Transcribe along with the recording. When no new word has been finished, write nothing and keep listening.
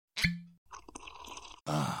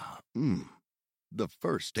Ah, the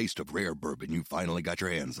first taste of rare bourbon you finally got your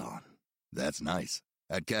hands on. That's nice.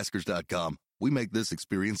 At Caskers.com, we make this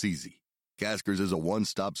experience easy. Caskers is a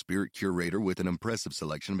one-stop spirit curator with an impressive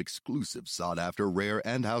selection of exclusive, sought-after, rare,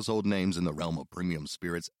 and household names in the realm of premium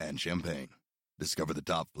spirits and champagne. Discover the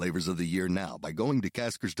top flavors of the year now by going to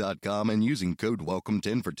Caskers.com and using code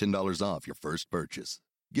WELCOME10 for $10 off your first purchase.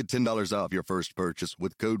 Get $10 off your first purchase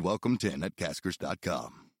with code WELCOME10 at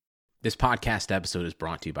Caskers.com. This podcast episode is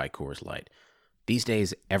brought to you by Coors Light. These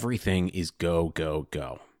days, everything is go, go,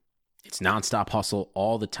 go. It's nonstop hustle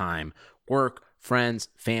all the time. Work, friends,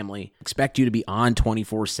 family, expect you to be on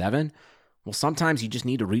 24/7. Well, sometimes you just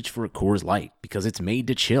need to reach for a Coors Light because it's made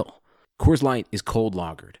to chill. Coors Light is cold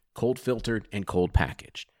lagered, cold filtered, and cold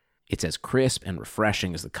packaged. It's as crisp and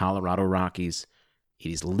refreshing as the Colorado Rockies. It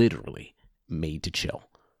is literally made to chill.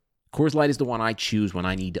 Coors Light is the one I choose when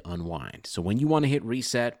I need to unwind. So when you want to hit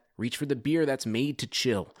reset, reach for the beer that's made to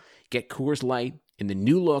chill. Get Coors Light in the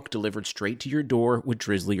new look delivered straight to your door with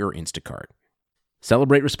Drizzly or Instacart.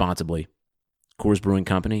 Celebrate responsibly. Coors Brewing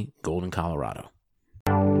Company, Golden, Colorado.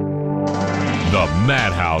 The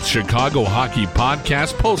Madhouse Chicago Hockey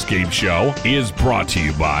Podcast postgame show is brought to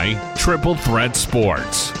you by Triple Threat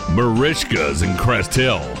Sports, Marishka's in Crest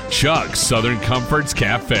Hill, Chuck's Southern Comforts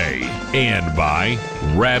Cafe, and by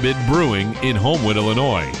Rabbit Brewing in Homewood,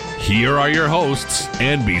 Illinois. Here are your hosts,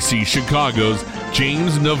 NBC Chicago's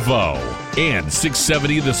James Naveau and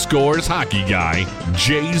 670 The Score's hockey guy,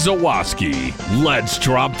 Jay Zawaski. Let's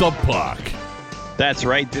drop the puck. That's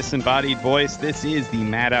right, disembodied voice. This is the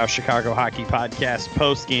Madhouse Chicago Hockey Podcast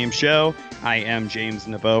post-game show. I am James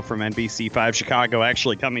Naveau from NBC5 Chicago,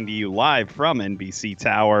 actually coming to you live from NBC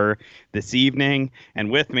Tower this evening.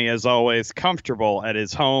 And with me, as always, comfortable at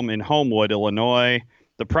his home in Homewood, Illinois,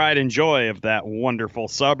 the pride and joy of that wonderful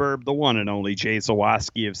suburb, the one and only Jay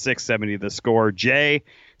Zawaski of 670 The Score. Jay,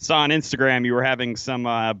 saw on Instagram you were having some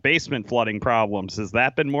basement flooding problems. Has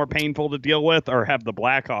that been more painful to deal with, or have the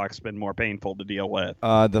Blackhawks been more painful to deal with?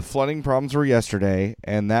 The flooding problems were yesterday,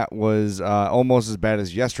 and that was almost as bad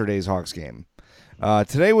as yesterday's Hawks game.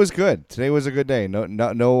 Today was good. Today was a good day.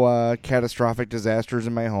 No catastrophic disasters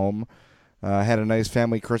in my home. Had a nice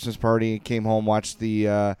family Christmas party. Came home, watched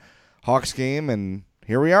the Hawks game, and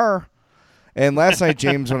here we are. And last night,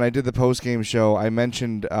 James, when I did the post-game show, I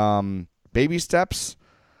mentioned baby steps.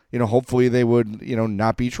 Hopefully they would,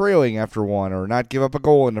 not be trailing after one or not give up a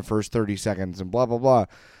goal in the first 30 seconds and blah, blah, blah.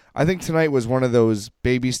 I think tonight was one of those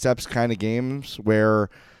baby steps kind of games where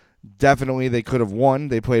definitely they could have won.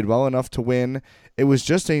 They played well enough to win. It was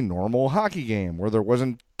just a normal hockey game where there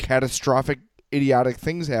wasn't catastrophic, idiotic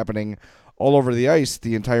things happening all over the ice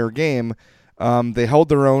the entire game. They held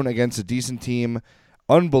their own against a decent team.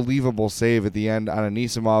 Unbelievable save at the end on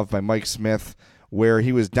Anisimov by Mike Smith, where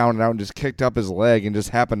he was down and out and just kicked up his leg and just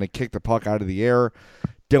happened to kick the puck out of the air.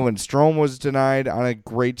 Dylan Strome was denied on a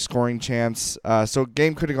great scoring chance. So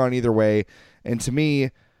game could have gone either way. And to me,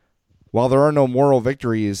 while there are no moral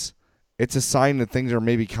victories, it's a sign that things are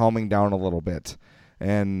maybe calming down a little bit.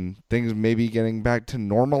 And things maybe getting back to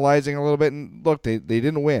normalizing a little bit. And look, they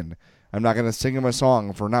didn't win. I'm not going to sing them a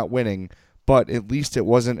song for not winning, but at least it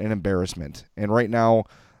wasn't an embarrassment. And right now,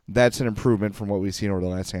 that's an improvement from what we've seen over the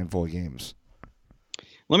last handful of games.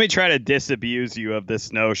 Let me try to disabuse you of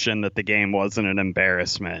this notion that the game wasn't an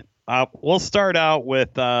embarrassment. We'll start out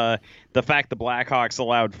with the fact the Blackhawks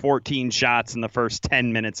allowed 14 shots in the first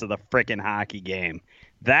 10 minutes of the frickin' hockey game.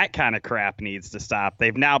 That kind of crap needs to stop.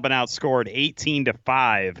 They've now been outscored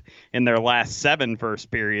 18-5 in their last 7 first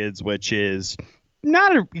periods, which is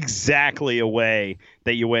not exactly a way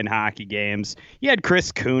that you win hockey games. You had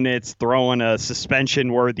Chris Kunitz throwing a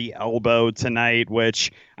suspension-worthy elbow tonight,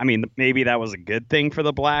 which, maybe that was a good thing for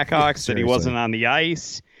the Blackhawks that he wasn't on the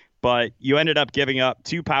ice. But you ended up giving up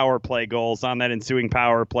 2 power play goals on that ensuing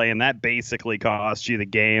power play, and that basically cost you the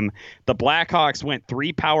game. The Blackhawks went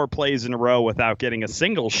 3 power plays in a row without getting a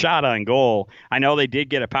single shot on goal. I know they did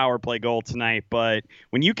get a power play goal tonight, but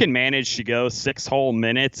when you can manage to go 6 whole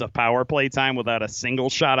minutes of power play time without a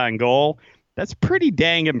single shot on goal, that's pretty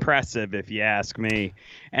dang impressive, if you ask me.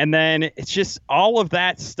 And then it's just all of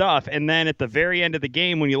that stuff. And then at the very end of the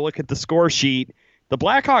game, when you look at the score sheet, the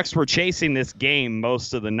Blackhawks were chasing this game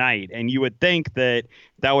most of the night, and you would think that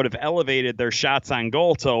would have elevated their shots on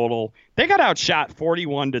goal total. They got outshot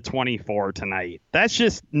 41-24 tonight. That's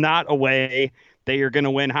just not a way that you're going to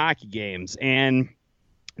win hockey games. And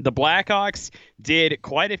the Blackhawks did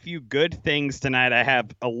quite a few good things tonight. I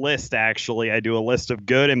have a list, actually. I do a list of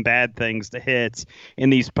good and bad things to hit in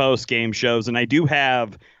these post-game shows, and I do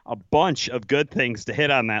have a bunch of good things to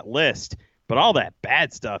hit on that list. but all that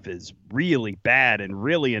bad stuff is really bad and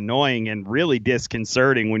really annoying and really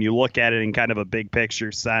disconcerting when you look at it in kind of a big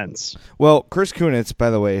picture sense. Well, Chris Kunitz, by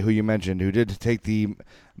the way, who you mentioned, who did take the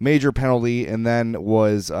major penalty and then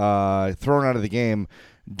was thrown out of the game,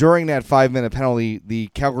 during that 5-minute penalty, the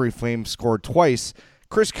Calgary Flames scored twice.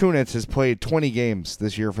 Chris Kunitz has played 20 games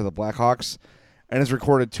this year for the Blackhawks and has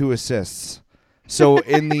recorded 2 assists. So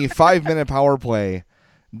in the 5-minute power play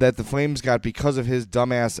that the Flames got because of his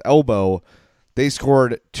dumbass elbow, they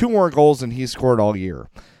scored 2 more goals than he scored all year.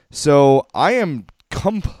 So I am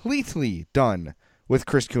completely done with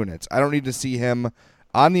Chris Kunitz. I don't need to see him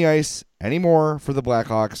on the ice anymore for the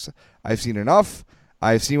Blackhawks. I've seen enough.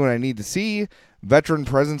 I've seen what I need to see. Veteran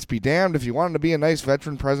presence be damned. If you wanted to be a nice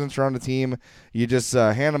veteran presence around the team, you just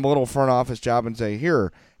hand him a little front office job and say,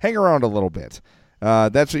 here, hang around a little bit.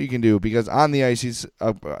 That's what you can do, because on the ice he's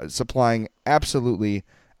supplying absolutely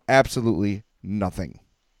nothing.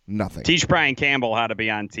 Nothing. Teach Brian Campbell how to be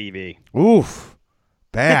on TV. Oof.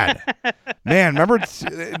 Bad. Man, remember,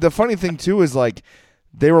 the funny thing, too, is like,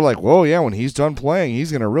 they were like, whoa, yeah, when he's done playing,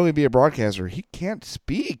 he's going to really be a broadcaster. He can't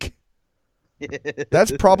speak.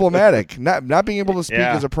 That's problematic. Not being able to speak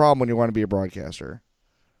is a problem when you want to be a broadcaster.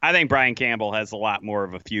 I think Brian Campbell has a lot more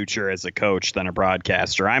of a future as a coach than a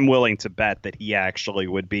broadcaster. I'm willing to bet that he actually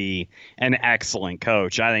would be an excellent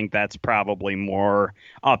coach. I think that's probably more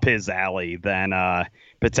up his alley than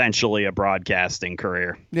potentially a broadcasting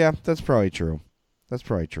career. Yeah, that's probably true.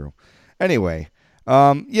 Anyway,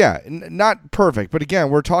 not perfect. But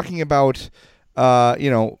again, we're talking about,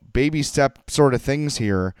 baby step sort of things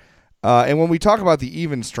here. And when we talk about the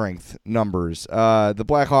even strength numbers, the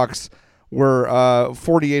Blackhawks were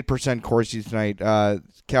 48% Corsi tonight.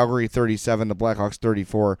 Calgary 37, the Blackhawks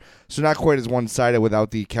 34. So not quite as one-sided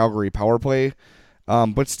without the Calgary power play.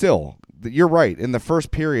 But still, you're right. In the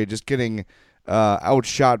first period, just getting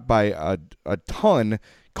outshot by a ton,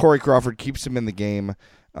 Corey Crawford keeps him in the game.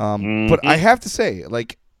 But I have to say,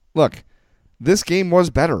 look, this game was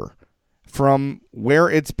better from where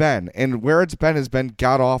it's been. And where it's been has been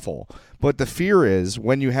god-awful. But the fear is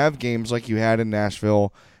when you have games like you had in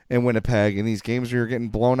Nashville and Winnipeg, and these games where you're getting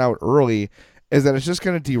blown out early, is that it's just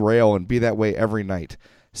going to derail and be that way every night.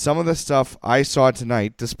 Some of the stuff I saw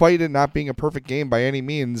tonight, despite it not being a perfect game by any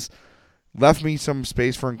means, left me some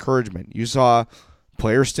space for encouragement. You saw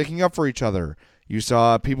players sticking up for each other. You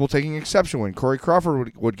saw people taking exception when Corey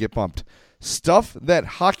Crawford would get bumped. Stuff that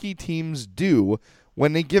hockey teams do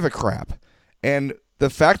when they give a crap. And the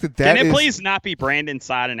fact that Can it please not be Brandon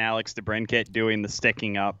Saad and Alex DeBrincat doing the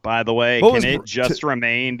sticking up, by the way? Can it just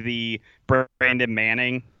remain the Brandon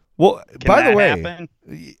Manning? Well, by the way,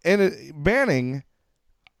 Manning,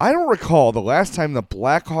 I don't recall the last time the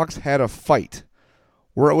Blackhawks had a fight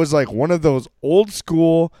where it was like one of those old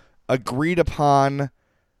school, agreed upon,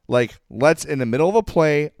 like, let's, in the middle of a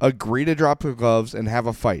play, agree to drop the gloves and have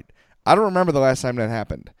a fight. I don't remember the last time that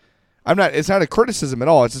happened. It's not a criticism at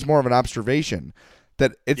all. It's just more of an observation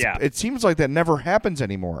that it seems like that never happens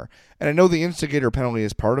anymore. And I know the instigator penalty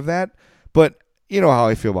is part of that, but you know how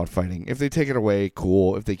I feel about fighting. If they take it away,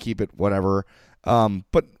 cool. If they keep it, whatever.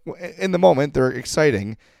 But in the moment, they're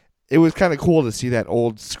exciting. It was kind of cool to see that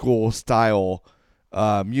old school style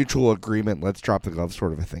mutual agreement, let's drop the gloves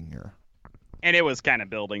sort of a thing here. And it was kind of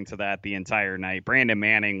building to that the entire night. Brandon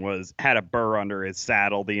Manning had a burr under his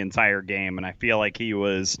saddle the entire game, and I feel like he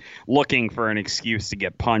was looking for an excuse to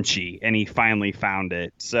get punchy, and he finally found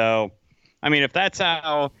it. So, I mean, if that's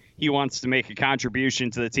how he wants to make a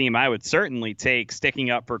contribution to the team, I would certainly take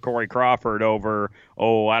sticking up for Corey Crawford over,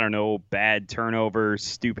 bad turnovers,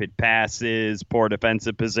 stupid passes, poor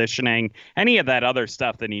defensive positioning, any of that other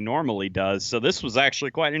stuff that he normally does. So this was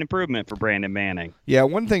actually quite an improvement for Brandon Manning. Yeah,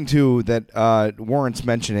 one thing, too, that warrants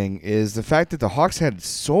mentioning is the fact that the Hawks had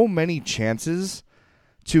so many chances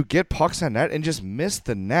to get pucks on net and just missed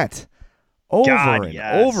the net.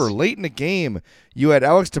 Over late in the game. You had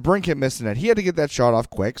Alex DeBrincat missing it. He had to get that shot off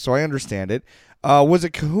quick, so I understand it. Was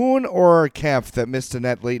it Cahoon or Kampf that missed the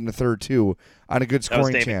net late in the third, too, on a good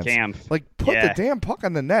scoring chance? Kampf. Put the damn puck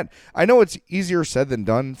on the net. I know it's easier said than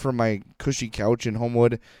done from my cushy couch in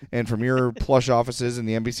Homewood and from your plush offices in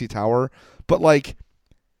the NBC Tower, but, we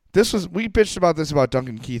bitched about this about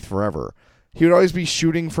Duncan Keith forever. He would always be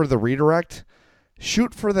shooting for the redirect.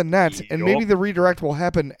 Shoot for the net, and maybe the redirect will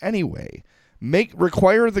happen anyway.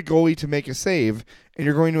 Require the goalie to make a save, and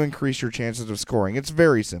you're going to increase your chances of scoring. It's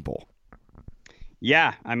very simple.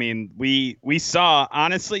 Yeah, I mean, we saw,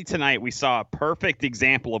 honestly, tonight, we saw a perfect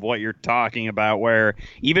example of what you're talking about, where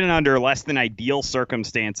even under less than ideal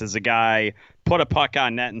circumstances, a guy put a puck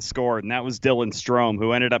on net and scored, and that was Dylan Strome,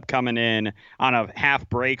 who ended up coming in on a half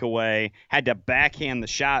breakaway, had to backhand the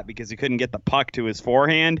shot because he couldn't get the puck to his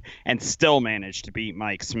forehand, and still managed to beat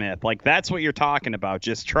Mike Smith. Like, that's what you're talking about.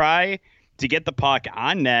 Just try to get the puck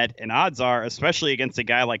on net, and odds are, especially against a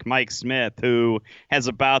guy like Mike Smith, who has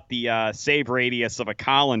about the save radius of a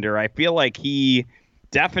colander, I feel like he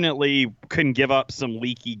definitely couldn't give up some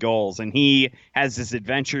leaky goals, and he has his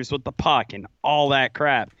adventures with the puck and all that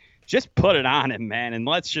crap. Just put it on him, man, and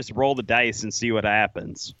let's just roll the dice and see what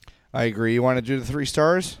happens. I agree. You want to do the 3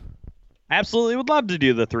 stars? Absolutely would love to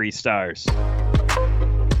do the 3 stars.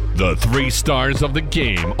 The 3 stars of the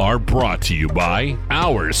game are brought to you by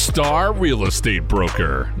our star real estate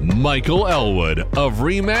broker, Michael Elwood of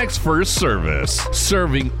RE/MAX First Service,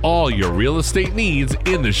 serving all your real estate needs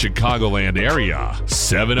in the Chicagoland area.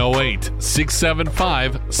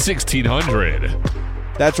 708-675-1600.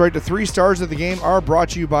 That's right. The 3 stars of the game are brought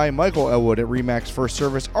to you by Michael Elwood at RE/MAX First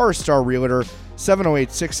Service, our star realtor,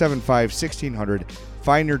 708-675-1600.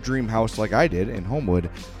 Find your dream house like I did in Homewood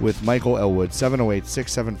with Michael Elwood,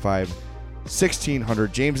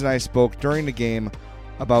 708-675-1600. James and I spoke during the game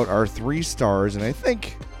about our 3 stars, and I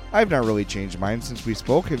think I've not really changed mine since we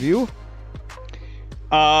spoke. Have you?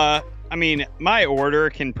 I mean, my order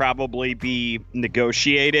can probably be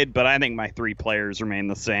negotiated, but I think my 3 players remain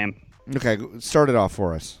the same. Okay, start it off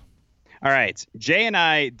for us. All right. Jay and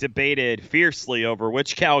I debated fiercely over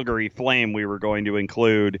which Calgary Flame we were going to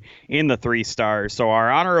include in the 3 stars. So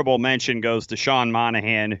our honorable mention goes to Sean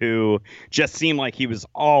Monahan, who just seemed like he was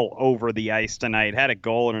all over the ice tonight, had a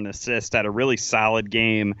goal and an assist, had a really solid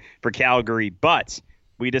game for Calgary. But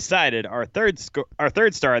we decided our third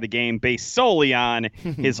star of the game, based solely on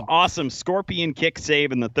his awesome scorpion kick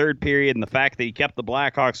save in the third period and the fact that he kept the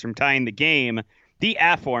Blackhawks from tying the game, the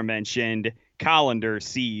aforementioned colander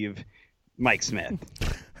sieve, Mike Smith.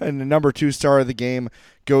 And the number 2 star of the game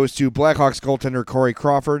goes to Blackhawks goaltender Corey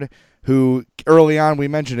Crawford, who early on, we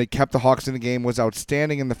mentioned it, kept the Hawks in the game, was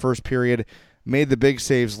outstanding in the first period, made the big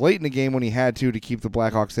saves late in the game when he had to keep the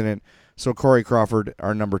Blackhawks in it. So Corey Crawford,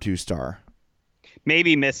 our number 2 star.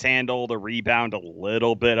 Maybe mishandled a rebound a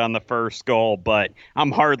little bit on the first goal, but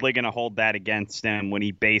I'm hardly going to hold that against him when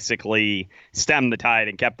he basically stemmed the tide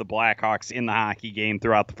and kept the Blackhawks in the hockey game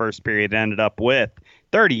throughout the first period and ended up with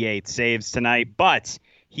 38 saves tonight. But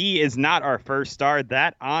he is not our first star.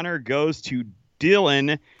 That honor goes to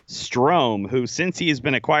Dylan Strome, who, since he has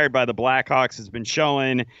been acquired by the Blackhawks, has been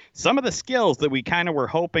showing some of the skills that we kind of were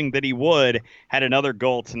hoping that he would. Had another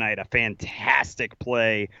goal tonight, a fantastic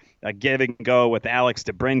play, a give and go with Alex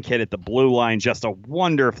DeBrincat at the blue line. Just a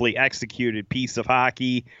wonderfully executed piece of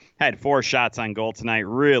hockey. Had 4 shots on goal tonight.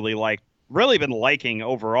 Really been liking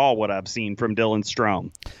overall what I've seen from Dylan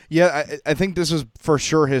Strome. Yeah, I think this was for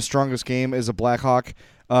sure his strongest game as a Blackhawk.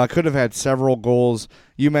 Could have had several goals.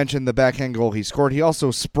 You mentioned the backhand goal he scored. He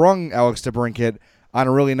also sprung Alex DeBrincat on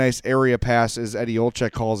a really nice area pass, as Eddie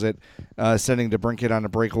Olczyk calls it, sending DeBrincat on a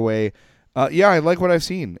breakaway. Yeah, I like what I've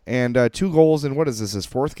seen. And 2 goals in, what is this, his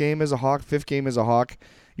 4th game as a Hawk, 5th game as a Hawk?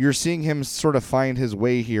 You're seeing him sort of find his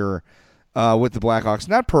way here with the Blackhawks.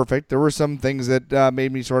 Not perfect. There were some things that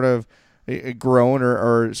made me sort of groan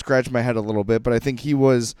or scratch my head a little bit, but I think he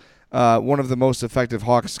was one of the most effective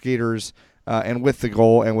Hawks skaters, and with the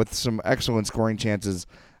goal and with some excellent scoring chances,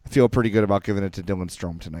 I feel pretty good about giving it to Dylan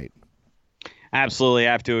Strome tonight. Absolutely,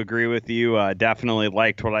 I have to agree with you. Definitely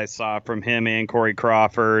liked what I saw from him and Corey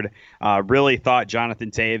Crawford. Really thought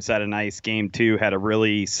Jonathan Taves had a nice game, too. Had a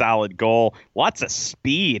really solid goal. Lots of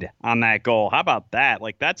speed on that goal. How about that?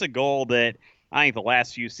 Like, that's a goal that I think the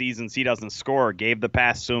last few seasons he doesn't score. Gave the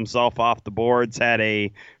pass to himself off the boards. Had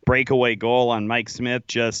a breakaway goal on Mike Smith.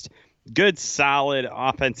 Just good, solid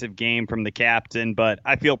offensive game from the captain, but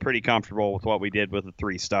I feel pretty comfortable with what we did with the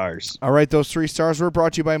 3 stars. All right, those 3 stars were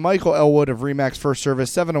brought to you by Michael Elwood of RE/MAX First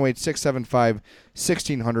Service,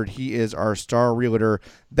 708-675-1600. He is our star realtor.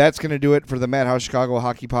 That's going to do it for the Madhouse Chicago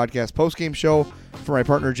Hockey Podcast postgame show. For my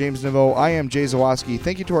partner, James Naveau, I am Jay Zawoski.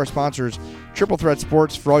 Thank you to our sponsors, Triple Threat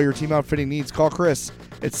Sports. For all your team outfitting needs, call Chris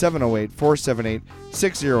at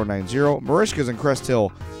 708-478-6090. Marishka's in Crest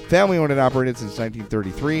Hill, family owned and operated since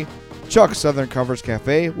 1933. Chuck's Southern Comforts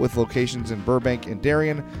Cafe with locations in Burbank and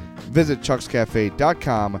Darien. Visit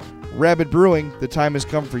chuckscafe.com. Rabid Brewing, the time has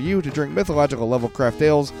come for you to drink mythological level craft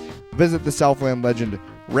ales. Visit the Southland legend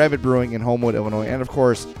Rabid Brewing in Homewood, Illinois. And, of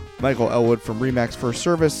course, Michael Elwood from RE/MAX First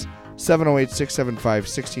Service,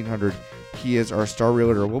 708-675-1600. He is our star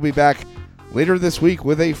realtor. We'll be back later this week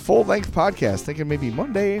with a full-length podcast. Thinking maybe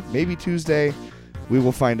Monday, maybe Tuesday. We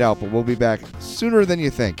will find out, but we'll be back sooner than you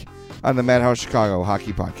think on the Madhouse Chicago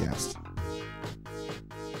Hockey Podcast.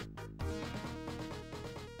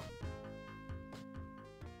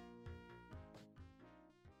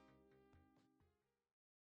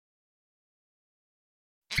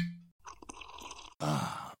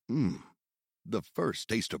 The first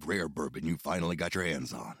taste of rare bourbon you finally got your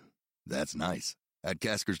hands on. That's nice. At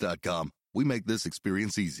Caskers.com, we make this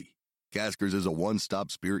experience easy. Caskers is a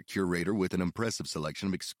one-stop spirit curator with an impressive selection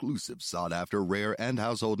of exclusive, sought-after, rare, and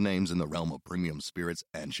household names in the realm of premium spirits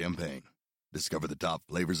and champagne. Discover the top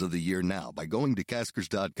flavors of the year now by going to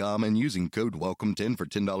Caskers.com and using code WELCOME10 for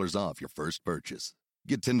 $10 off your first purchase.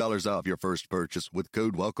 Get $10 off your first purchase with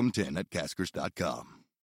code WELCOME10 at Caskers.com.